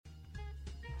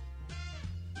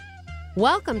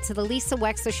Welcome to the Lisa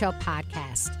Wexler Show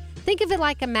podcast. Think of it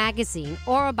like a magazine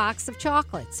or a box of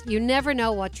chocolates. You never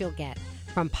know what you'll get.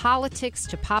 From politics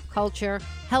to pop culture,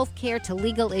 healthcare to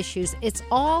legal issues, it's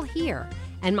all here.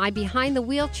 And my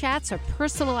behind-the-wheel chats are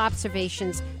personal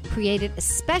observations created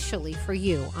especially for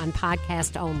you on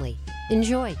podcast only.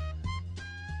 Enjoy.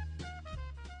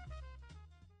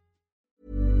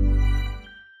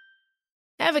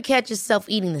 Ever catch yourself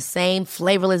eating the same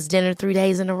flavorless dinner 3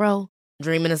 days in a row?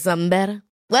 Dreaming of something better?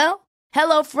 Well,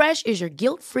 HelloFresh is your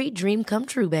guilt-free dream come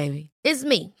true, baby. It's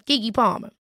me, Keke Palmer.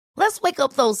 Let's wake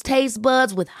up those taste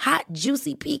buds with hot,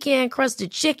 juicy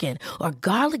pecan-crusted chicken or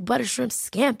garlic butter shrimp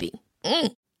scampi.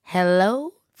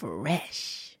 Hello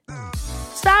Fresh.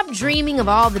 Stop dreaming of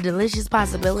all the delicious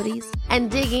possibilities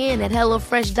and dig in at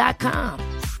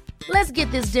HelloFresh.com. Let's get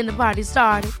this dinner party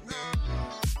started.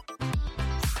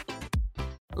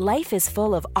 Life is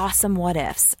full of awesome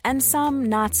what-ifs, and some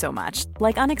not so much,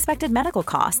 like unexpected medical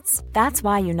costs. That's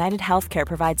why United Healthcare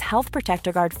provides Health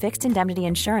Protector Guard fixed indemnity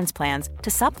insurance plans to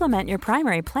supplement your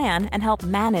primary plan and help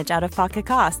manage out-of-pocket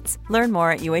costs. Learn more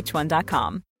at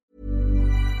UH1.com.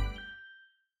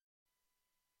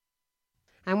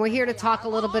 And we're here to talk a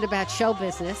little bit about show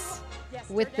business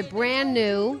with the brand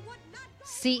new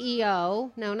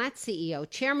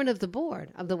chairman of the board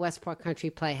of the Westport Country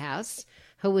Playhouse,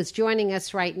 who is joining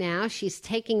us right now. She's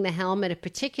taking the helm at a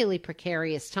particularly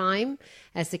precarious time,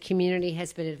 as the community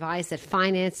has been advised that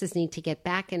finances need to get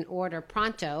back in order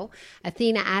pronto.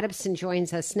 Athena Adamson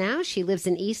joins us now. She lives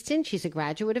in Easton. She's a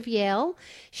graduate of Yale.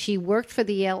 She worked for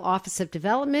the Yale Office of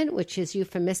Development, which is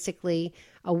euphemistically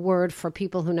a word for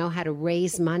people who know how to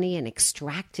raise money and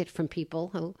extract it from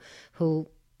people who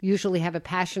usually have a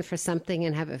passion for something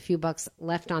and have a few bucks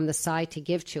left on the side to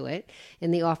give to it,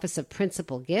 in the Office of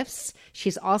Principal Gifts.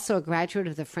 She's also a graduate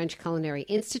of the French Culinary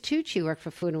Institute. She worked for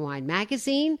Food and Wine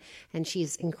magazine, and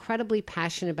she's incredibly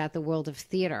passionate about the world of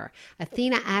theater.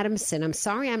 Athena Adamson, I'm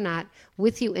sorry I'm not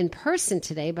with you in person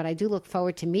today, but I do look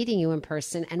forward to meeting you in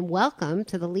person, and welcome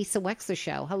to the Lisa Wexler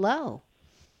Show. Hello.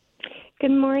 Good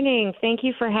morning. Thank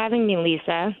you for having me,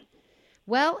 Lisa.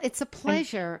 Well, it's a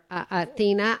pleasure,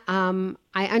 Athena.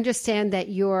 I understand that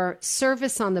your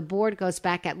service on the board goes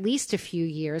back at least a few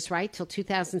years, right? Till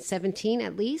 2017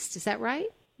 at least. Is that right?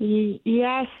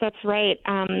 Yes, that's right.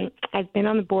 I've been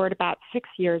on the board about 6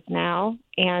 years now,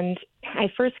 and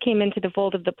I first came into the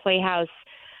fold of the Playhouse,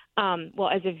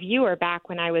 as a viewer back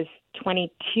when I was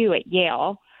 22 at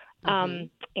Yale.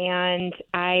 And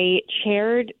I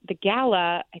chaired the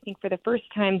gala, I think, for the first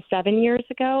time 7 years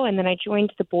ago, and then I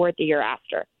joined the board the year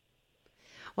after.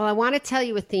 Well, I want to tell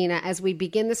you, Athena, as we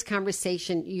begin this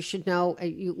conversation, you should know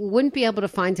you wouldn't be able to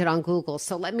find it on Google.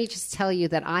 So let me just tell you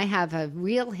that I have a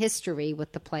real history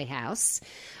with the Playhouse.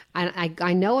 And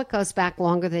I know it goes back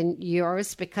longer than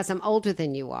yours because I'm older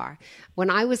than you are. When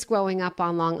I was growing up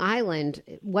on Long Island,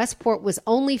 Westport was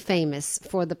only famous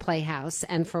for the Playhouse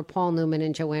and for Paul Newman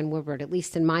and Joanne Woodward, at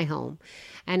least in my home.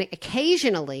 And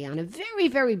occasionally, on a very,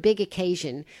 very big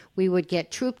occasion, we would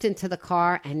get trooped into the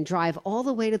car and drive all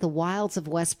the way to the wilds of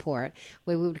Westport,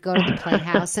 where we would go to the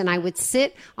Playhouse, and I would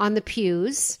sit on the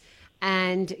pews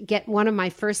and get one of my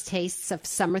first tastes of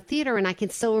summer theater, and I can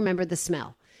still remember the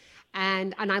smell.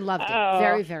 And I loved it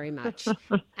very, very much.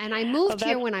 And I moved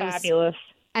here when fabulous.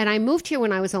 I moved here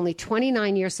when I was only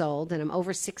 29 years old, and I'm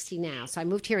over 60 now. So I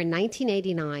moved here in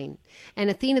 1989. And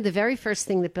Athena, the very first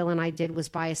thing that Bill and I did was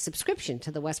buy a subscription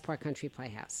to the Westport Country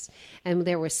Playhouse. And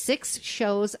there were 6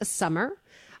 shows a summer.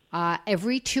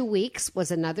 Every 2 weeks was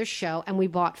another show, and we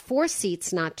bought 4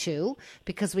 seats, not 2,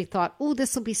 because we thought,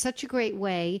 this will be such a great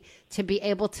way to be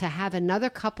able to have another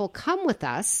couple come with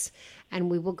us,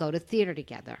 and we will go to theater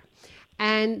together.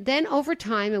 And then over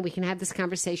time, and we can have this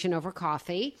conversation over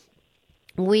coffee,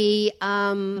 we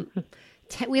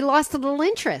lost a little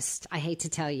interest, I hate to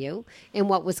tell you, in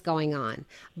what was going on.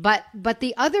 But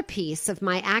the other piece of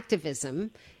my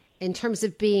activism, in terms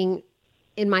of being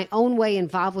in my own way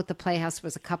involved with the Playhouse,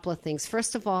 was a couple of things.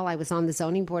 First of all, I was on the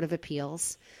Zoning Board of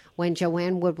Appeals when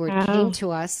Joanne Woodward came to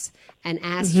us and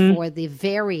asked for the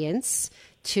variance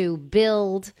to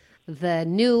build the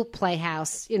new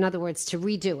Playhouse, in other words, to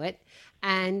redo it.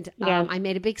 And I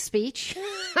made a big speech.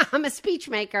 I'm a speech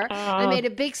maker. I made a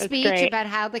big speech about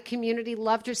how the community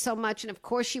loved her so much. And of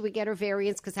course she would get her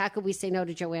variance, because how could we say no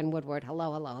to Joanne Woodward?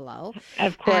 Hello, hello, hello.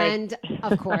 Of course. And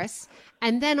of course.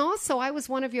 And then also I was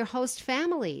one of your host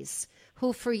families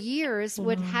who for years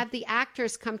would have the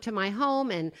actors come to my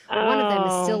home, and one of them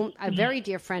is still a very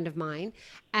dear friend of mine,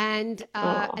 and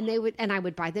I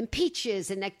would buy them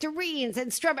peaches and nectarines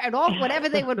and strawberry and all whatever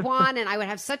they would want, and I would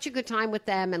have such a good time with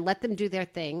them and let them do their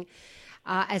thing.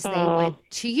 as they went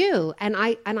to you. And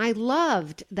I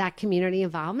loved that community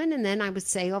involvement. And then I would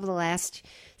say over the last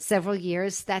several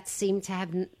years, that seemed to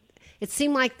have, it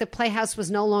seemed like the Playhouse was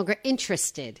no longer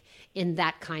interested in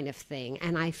that kind of thing.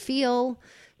 And I feel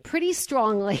pretty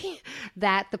strongly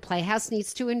that the Playhouse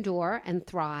needs to endure and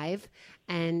thrive,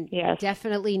 and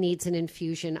definitely needs an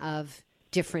infusion of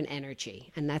different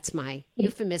energy. And that's my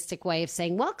euphemistic way of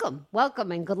saying welcome,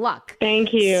 and good luck.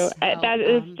 Thank you. So, that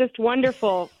is just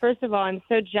wonderful. First of all, I'm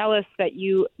so jealous that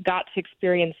you got to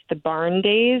experience the barn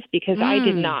days, because I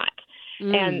did not.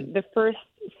 And the first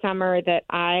summer that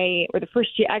or the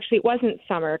first year, actually it wasn't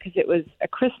summer because it was A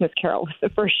Christmas Carol was the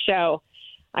first show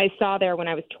I saw there when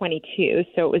I was 22.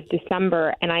 So it was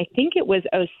December, and I think it was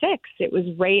 '06. It was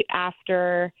right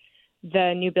after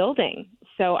the new building.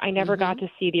 So I never got to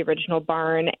see the original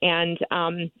barn. And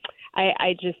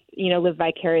I just, live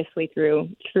vicariously through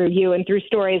you and through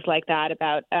stories like that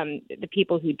about the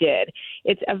people who did.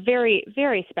 It's a very,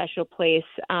 very special place.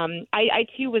 I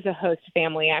too was a host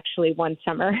family actually one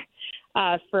summer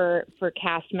for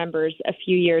cast members a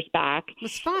few years back. It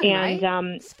was fun, and,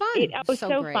 right? It's fun. It was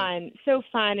so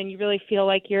fun. And you really feel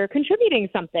like you're contributing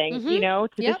something, to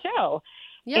the show.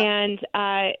 Yep. And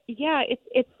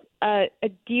it's a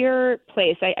dear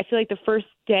place. I feel like the first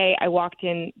day I walked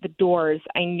in the doors,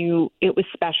 I knew it was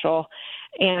special.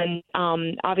 And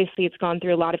obviously it's gone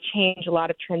through a lot of change, a lot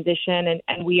of transition,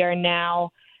 and we are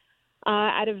now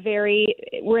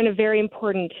we're in a very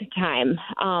important time.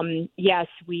 Yes,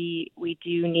 we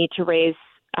do need to raise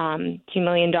 $2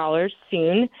 million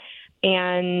soon.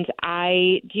 And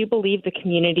I do believe the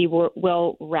community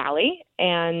will rally,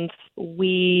 and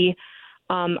we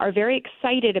are very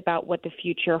excited about what the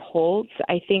future holds.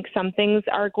 I think some things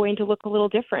are going to look a little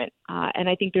different. And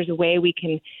I think there's a way we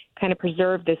can kind of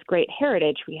preserve this great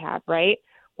heritage we have, right?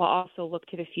 While also look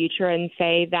to the future and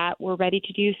say that we're ready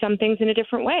to do some things in a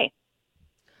different way.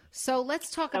 So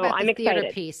let's talk about the theater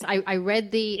piece. I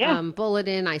read the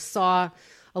bulletin. I saw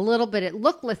a little bit. It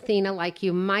looked, Lathina, like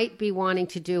you might be wanting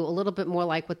to do a little bit more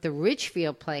like what the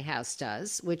Ridgefield Playhouse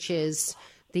does, which is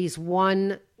these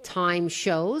one-time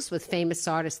shows with famous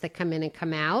artists that come in and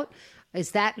come out.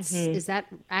 Is that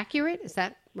accurate? Is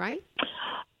that right?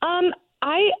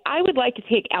 I would like to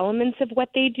take elements of what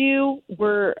they do.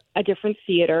 We're a different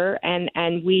theater, and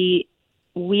we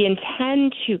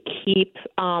intend to keep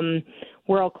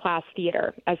world-class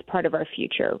theater as part of our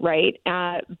future, right?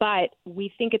 But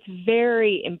we think it's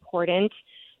very important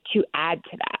to add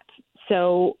to that.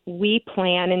 So we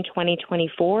plan in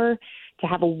 2024 to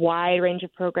have a wide range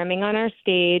of programming on our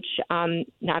stage,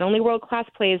 not only world-class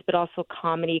plays, but also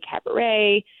comedy,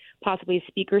 cabaret, possibly a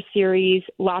speaker series,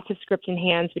 lots of script in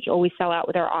hands, which always sell out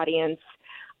with our audience.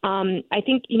 I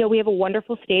think, we have a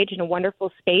wonderful stage and a wonderful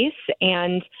space,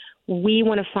 and we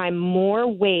want to find more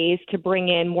ways to bring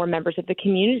in more members of the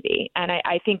community. And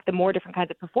I think the more different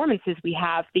kinds of performances we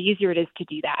have, the easier it is to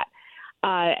do that.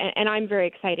 And I'm very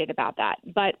excited about that.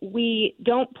 But we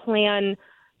don't plan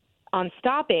on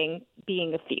stopping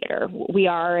being a theater. We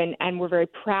are, and we're very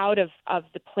proud of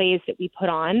the plays that we put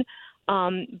on.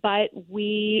 But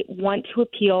we want to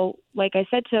appeal, like I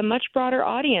said, to a much broader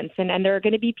audience. And there are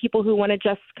going to be people who want to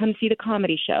just come see the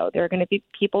comedy show. There are going to be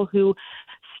people who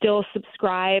still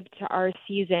subscribe to our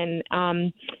season.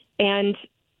 And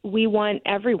we want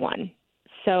everyone.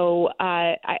 So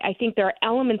I think there are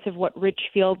elements of what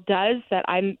Ridgefield does that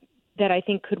I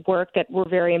think could work, that we're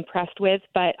very impressed with.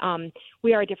 But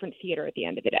we are a different theater at the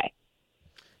end of the day.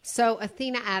 So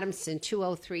Athena Adamson,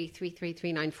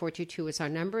 203-333-9422 is our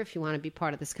number if you want to be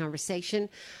part of this conversation.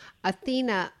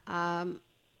 Athena, how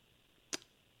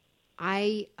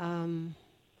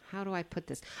do I put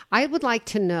this? I would like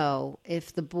to know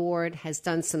if the board has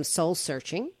done some soul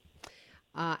searching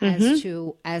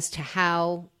as to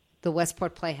how the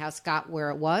Westport Playhouse got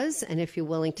where it was, and if you're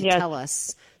willing to tell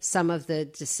us some of the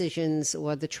decisions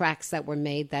or the tracks that were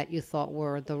made that you thought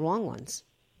were the wrong ones.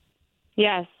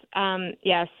 Yes.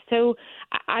 Yes. So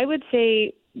I would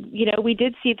say, we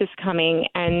did see this coming,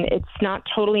 and it's not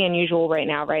totally unusual right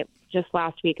now, right? Just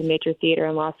last week, a major theater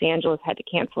in Los Angeles had to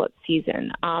cancel its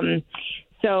season.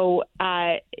 So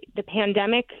the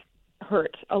pandemic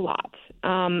hurt a lot.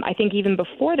 I think even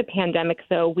before the pandemic,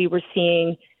 though, we were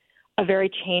seeing a very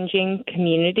changing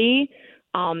community.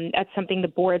 That's something the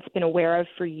board's been aware of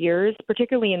for years,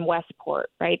 particularly in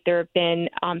Westport, right? There have been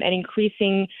an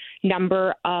increasing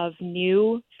number of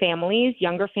new families,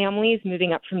 younger families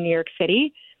moving up from New York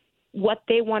City. What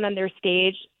they want on their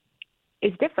stage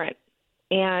is different.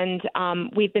 And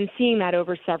we've been seeing that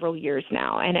over several years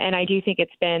now. And I do think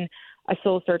it's been a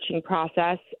soul-searching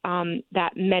process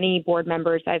that many board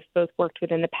members I've both worked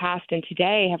with in the past and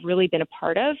today have really been a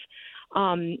part of.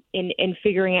 in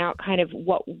figuring out kind of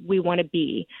what we want to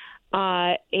be.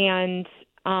 And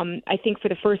I think for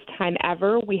the first time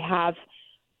ever, we have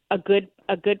a good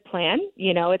plan.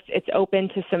 You know, it's open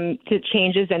to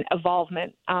changes and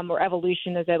evolvement, or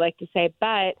evolution, as I like to say.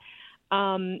 But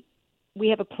we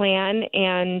have a plan,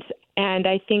 and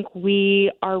I think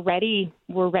we are ready.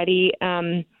 We're ready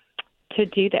to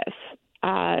do this.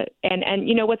 And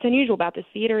you know, what's unusual about this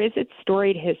theater is its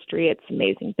storied history, its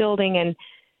amazing building, and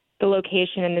the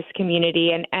location in this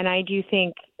community. And I do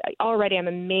think already I'm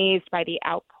amazed by the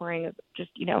outpouring of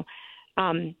just, you know,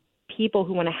 people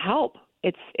who want to help.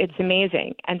 It's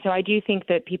amazing. And so I do think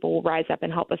that people will rise up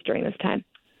and help us during this time.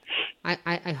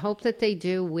 I hope that they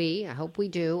do. I hope we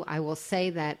do. I will say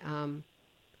that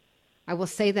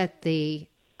the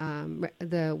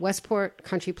Westport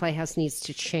Country Playhouse needs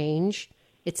to change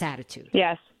its attitude.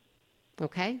 Yes.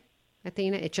 Okay,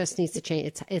 Athena, it just needs to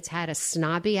change. It's had a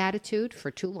snobby attitude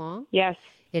for too long. Yes.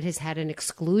 It has had an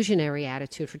exclusionary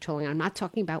attitude for too long. I'm not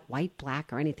talking about white,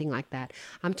 black, or anything like that.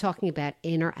 I'm talking about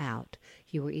in or out.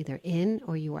 You were either in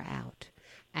or you were out.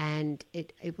 And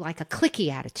it like a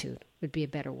cliquey attitude would be a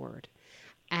better word.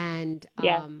 And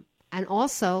yes. And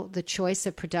also the choice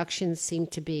of productions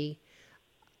seemed to be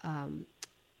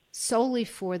solely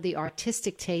for the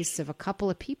artistic tastes of a couple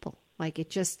of people. Like it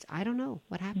just, I don't know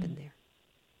what happened there.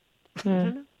 I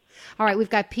don't know. All right, we've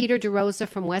got Peter DeRosa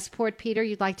from Westport. Peter,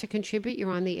 you'd like to contribute?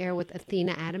 You're on the air with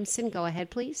Athena Adamson. Go ahead,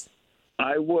 please.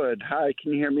 I would. Hi,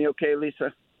 can you hear me okay,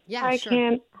 Lisa? Yeah, I sure.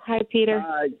 can. Hi, Peter.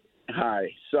 Hi.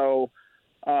 So,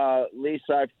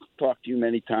 Lisa, I've talked to you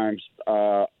many times.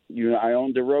 I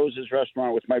owned the Roses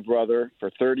restaurant with my brother for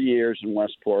 30 years in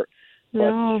Westport.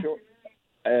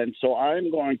 And so I'm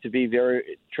going to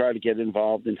try to get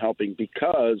involved in helping,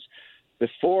 because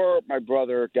before my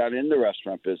brother got in the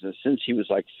restaurant business, since he was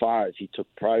like 5, he took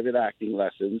private acting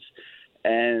lessons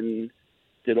and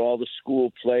did all the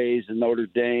school plays in Notre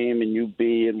Dame and UB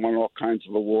and won all kinds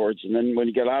of awards. And then when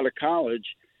he got out of college,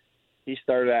 he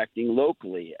started acting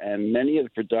locally. And many of the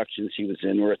productions he was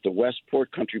in were at the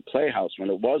Westport Country Playhouse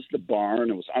when it was the barn.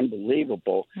 It was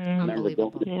unbelievable. I remember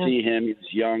going to see him. He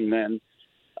was young then.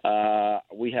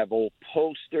 We have old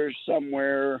posters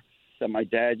somewhere that my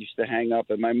dad used to hang up,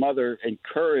 and my mother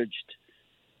encouraged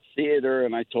theater.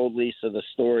 And I told Lisa the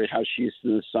story how she used to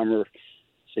in the summer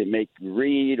say make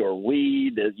read or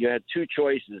weed. You had two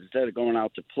choices instead of going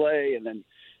out to play. And then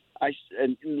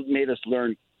and made us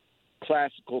learn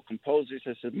classical composers.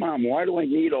 I said, Mom, why do I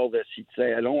need all this? She'd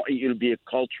say, I don't want you to be a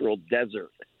cultural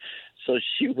desert. So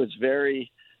she was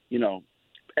very,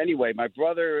 anyway, my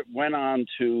brother went on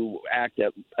to act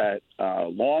at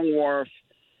Long Wharf,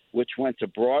 which went to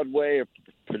Broadway, a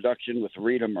production with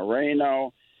Rita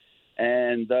Moreno.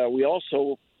 And we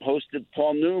also hosted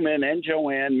Paul Newman and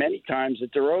Joanne many times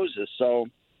at the Roses. So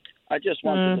I just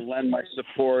wanted to lend my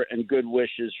support and good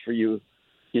wishes for you,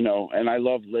 and I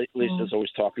love Lisa's always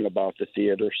talking about the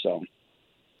theater. So.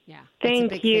 Yeah.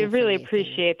 Thank you. Really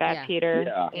appreciate that, Peter.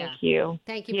 Yeah. Thank you.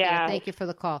 Thank you, Peter. Thank you for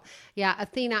the call. Yeah,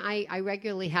 Athena, I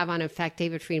regularly have on. In fact,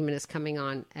 David Friedman is coming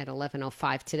on at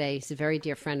 11:05 today. He's a very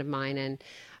dear friend of mine. And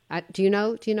do you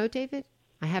know David?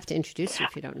 I have to introduce you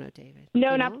if you don't know David.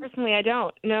 No, not personally. I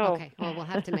don't. No. Okay. Well, we'll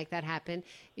have to make that happen.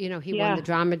 He won the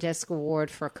Drama Desk Award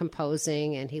for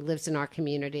composing, and he lives in our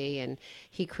community. And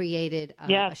he created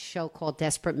a show called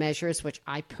Desperate Measures, which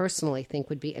I personally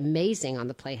think would be amazing on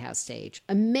the Playhouse stage.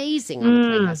 Amazing on the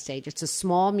Playhouse stage. It's a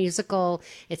small musical.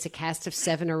 It's a cast of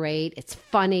 7 or 8. It's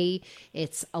funny.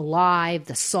 It's alive.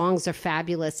 The songs are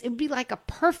fabulous. It would be like a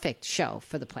perfect show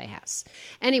for the Playhouse.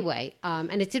 Anyway,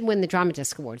 and it did win the Drama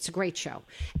Desk Award. It's a great show.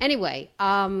 Anyway,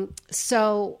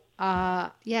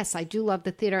 yes, I do love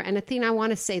the theater. And Athena, I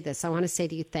want to say this. I want to say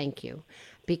to you, thank you.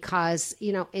 Because,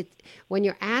 when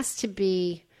you're asked to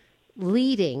be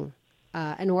leading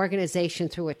an organization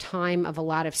through a time of a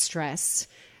lot of stress,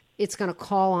 it's going to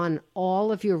call on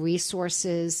all of your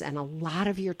resources and a lot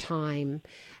of your time.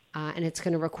 And it's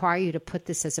going to require you to put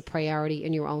this as a priority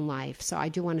in your own life. So I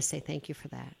do want to say thank you for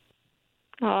that.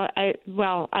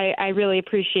 I really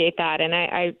appreciate that, and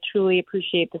I truly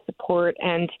appreciate the support.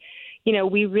 And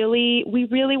we really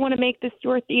want to make this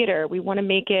your theater. We want to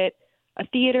make it a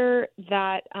theater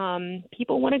that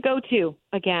people want to go to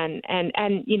again.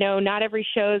 And not every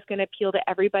show is going to appeal to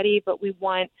everybody, but we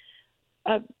want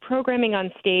programming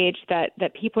on stage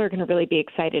that people are going to really be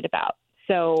excited about.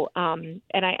 So, and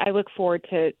I look forward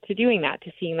to doing that,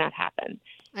 to seeing that happen.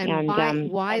 And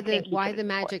why the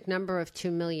magic number of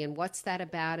 2 million? What's that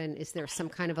about? And is there some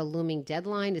kind of a looming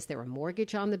deadline? Is there a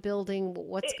mortgage on the building?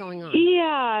 What's going on?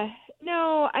 Yeah,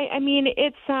 no, I mean,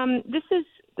 it's this is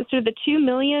sort of the 2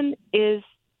 million is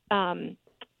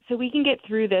so so we can get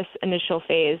through this initial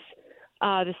phase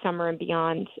this summer and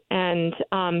beyond, and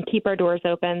keep our doors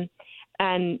open,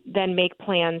 and then make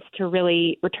plans to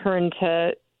really return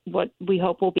to what we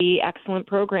hope will be excellent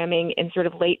programming in sort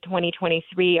of late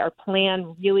 2023. Our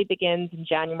plan really begins in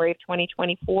January of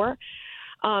 2024.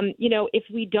 If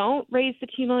we don't raise the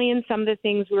 $2 million, some of the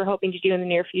things we were hoping to do in the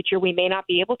near future, we may not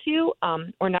be able to,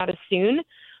 or not as soon.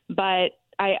 But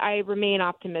I remain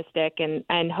optimistic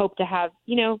and hope to have,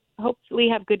 hopefully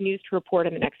have good news to report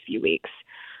in the next few weeks.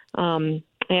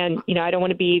 I don't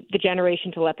want to be the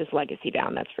generation to let this legacy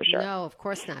down, that's for sure. No, of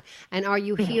course not. And are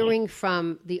you hearing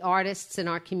from the artists in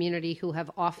our community who have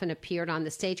often appeared on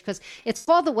the stage? Because it's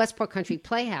called the Westport Country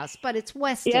Playhouse, but it's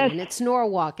Weston, and it's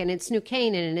Norwalk, and it's New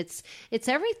Canaan, and it's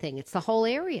everything. It's the whole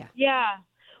area. Yeah.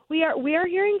 We are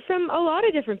hearing from a lot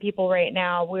of different people right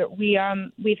now.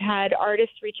 We've had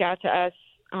artists reach out to us.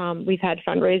 We've had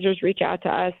fundraisers reach out to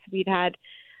us. We've had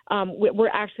we're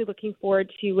actually looking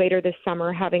forward to later this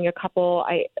summer having a couple,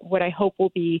 what I hope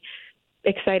will be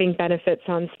exciting benefits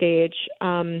on stage.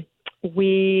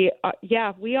 We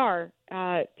are.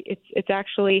 It's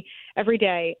actually every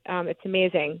day. It's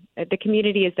amazing. The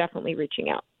community is definitely reaching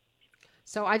out.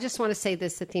 So I just want to say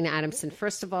this, Athena Adamson.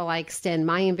 First of all, I extend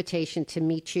my invitation to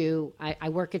meet you. I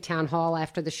work at Town Hall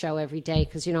after the show every day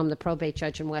because, I'm the probate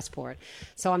judge in Westport.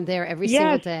 So I'm there every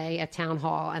single day at Town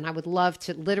Hall, and I would love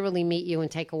to literally meet you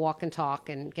and take a walk and talk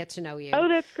and get to know you. Oh,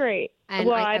 that's great.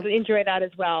 And I'd enjoy that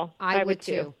as well. I would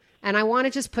too. And I want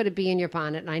to just put a bee in your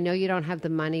bonnet, and I know you don't have the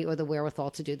money or the wherewithal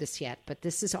to do this yet, but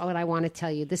this is what I want to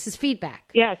tell you. This is feedback.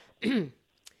 Yes.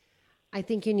 I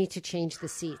think you need to change the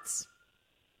seats.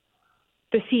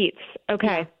 The seats.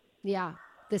 Okay. Yeah.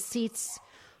 The seats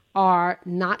are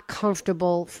not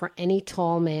comfortable for any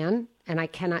tall man. And I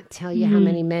cannot tell you how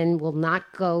many men will not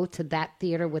go to that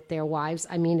theater with their wives.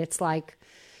 I mean, it's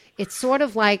sort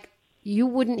of like you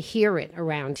wouldn't hear it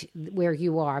around where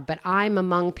you are. But I'm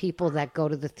among people that go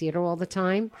to the theater all the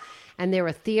time. And there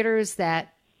are theaters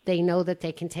that they know that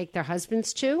they can take their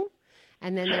husbands to.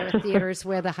 And then there are theaters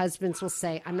where the husbands will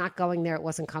say, I'm not going there. It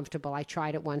wasn't comfortable. I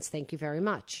tried it once. Thank you very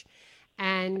much.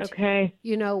 And,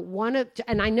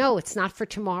 and I know it's not for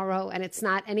tomorrow, and it's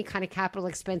not any kind of capital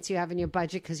expense you have in your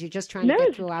budget because you're just trying to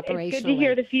get through operationally. It's good to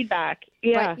hear the feedback.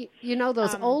 Yeah. But,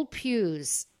 those old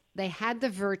pews, they had the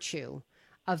virtue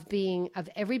of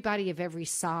everybody of every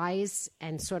size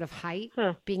and sort of height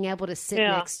being able to sit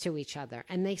next to each other.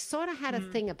 And they sort of had a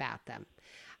thing about them.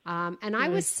 And I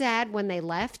was sad when they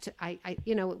left.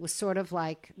 It was sort of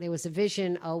like there was a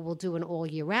vision, we'll do an all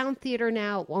year round theater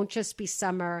now. It won't just be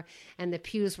summer. And the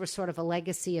pews were sort of a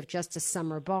legacy of just a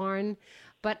summer barn.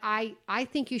 But I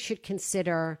think you should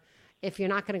consider, if you're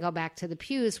not going to go back to the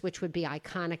pews, which would be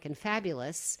iconic and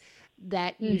fabulous,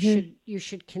 that you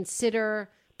should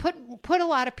consider put a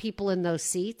lot of people in those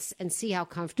seats and see how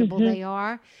comfortable they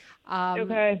are.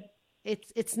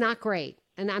 It's not great.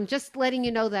 And I'm just letting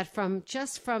you know that from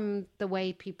the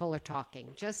way people are talking.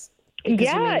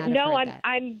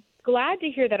 I'm glad to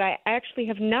hear that. I actually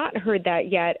have not heard that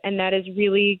yet, and that is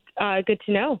really good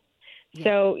to know.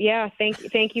 Yeah. So,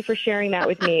 thank you for sharing that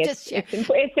with me. It's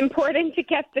important to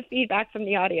get the feedback from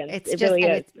the audience. It really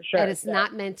is, for sure. And it's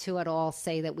not meant to at all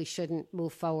say that we shouldn't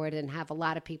move forward and have a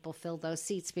lot of people fill those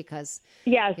seats because,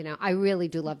 I really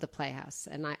do love the Playhouse,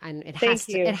 and it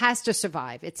has to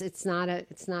survive. It's not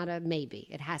a maybe.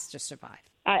 It has to survive.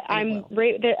 I'm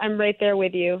right there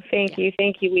with you. Thank you,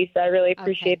 Lisa. I really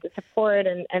appreciate the support,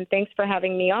 and thanks for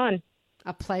having me on.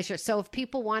 A pleasure. So if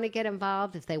people want to get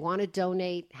involved, if they want to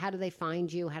donate, how do they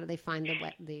find you? How do they find the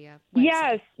website?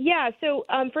 Yes. Yeah. So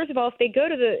first of all, if you go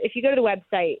to the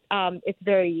website, it's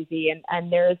very easy.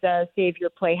 And there's a Save Your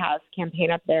Playhouse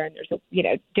campaign up there, and there's a,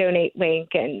 donate link,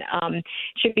 and it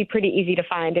should be pretty easy to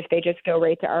find if they just go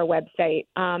right to our website.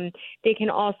 They can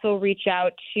also reach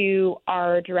out to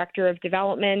our Director of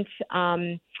Development.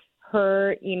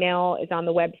 Her email is on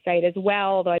the website as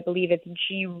well, although I believe it's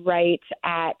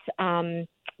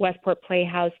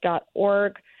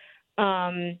gwright@westportplayhouse.org.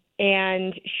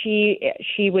 And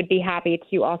she would be happy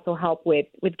to also help with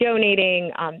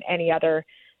donating, any other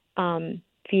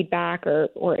feedback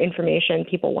or information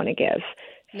people want to give.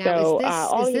 Now,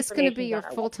 is this going to be your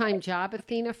full-time job,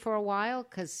 Athena, for a while?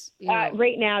 Because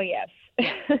right now, yes.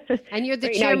 And you're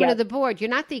the chairman of the board. You're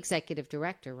not the executive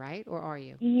director, right? Or are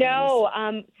you? No.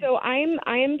 So I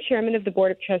am chairman of the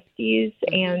board of trustees,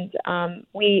 and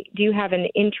we do have an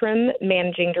interim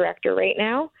managing director right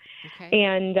now,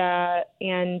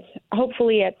 and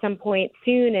hopefully at some point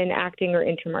soon an acting or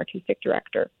interim artistic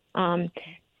director.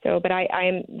 But I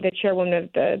am the chairwoman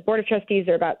of the board of trustees.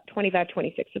 There are about 25,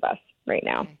 26 of us right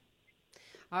now. Okay.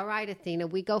 All right, Athena,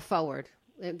 we go forward.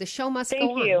 The show must Thank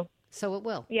go on. you. So it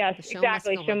will. Yes, The show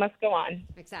exactly. Must go Show on. must go on.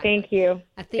 Exactly. Thank you.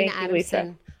 Athena Thank you, Lisa.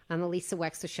 Adamson on the Lisa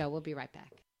Wexler Show. We'll be right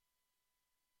back.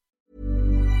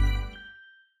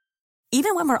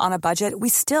 Even when we're on a budget, we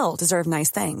still deserve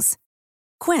nice things.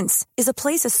 Quince is a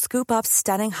place to scoop up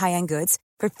stunning high-end goods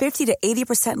for 50 to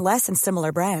 80% less than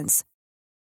similar brands.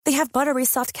 They have buttery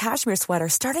soft cashmere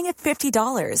sweaters starting at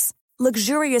 $50,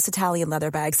 luxurious Italian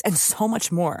leather bags, and so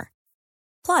much more.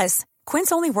 Plus,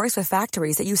 Quince only works with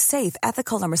factories that use safe,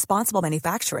 ethical, and responsible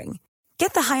manufacturing.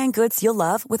 Get the high-end goods you'll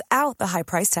love without the high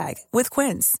price tag with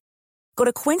Quince. Go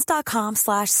to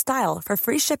quince.com/style for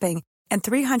free shipping and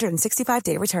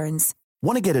 365-day returns.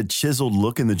 Want to get a chiseled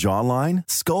look in the jawline?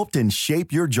 Sculpt and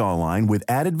shape your jawline with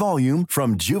added volume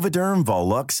from Juvederm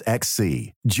Volux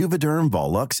XC. Juvederm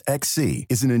Volux XC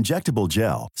is an injectable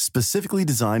gel specifically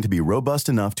designed to be robust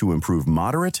enough to improve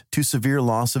moderate to severe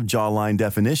loss of jawline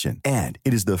definition. And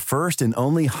it is the first and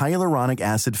only hyaluronic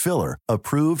acid filler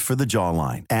approved for the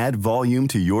jawline. Add volume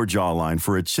to your jawline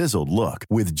for a chiseled look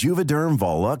with Juvederm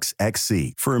Volux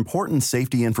XC. For important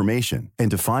safety information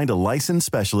and to find a licensed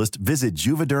specialist, visit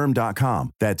Juvederm.com.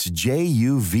 That's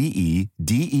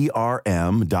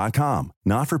Juvederm.com.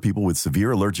 Not for people with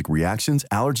severe allergic reactions,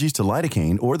 allergies to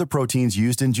lidocaine, or the proteins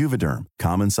used in Juvederm.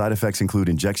 Common side effects include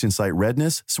injection site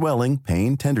redness, swelling,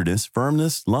 pain, tenderness,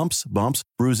 firmness, lumps, bumps,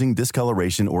 bruising,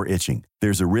 discoloration, or itching.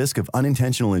 There's a risk of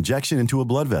unintentional injection into a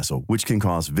blood vessel, which can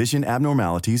cause vision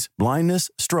abnormalities,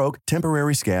 blindness, stroke,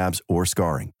 temporary scabs, or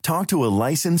scarring. Talk to a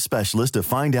licensed specialist to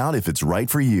find out if it's right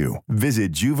for you.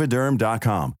 Visit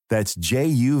Juvederm.com. That's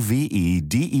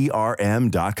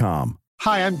Juvederm.com.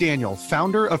 Hi, I'm Daniel,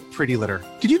 founder of Pretty Litter.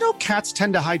 Did you know cats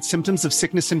tend to hide symptoms of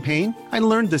sickness and pain? I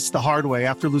learned this the hard way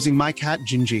after losing my cat,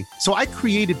 Gingy. So I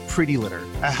created Pretty Litter,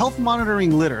 a health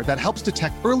monitoring litter that helps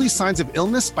detect early signs of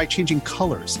illness by changing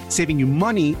colors, saving you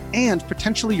money and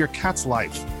potentially your cat's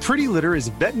life. Pretty Litter is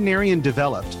veterinarian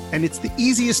developed, and it's the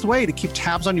easiest way to keep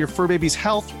tabs on your fur baby's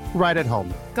health right at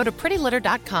home. Go to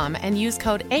prettylitter.com and use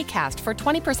code ACAST for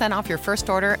 20% off your first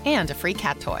order and a free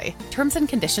cat toy. Terms and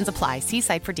conditions apply. See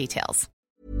site for details.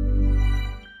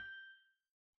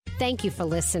 Thank you for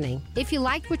listening. If you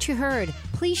liked what you heard,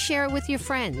 please share it with your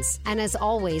friends. And as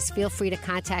always, feel free to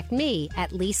contact me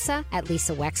at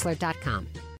lisa@lisawexler.com.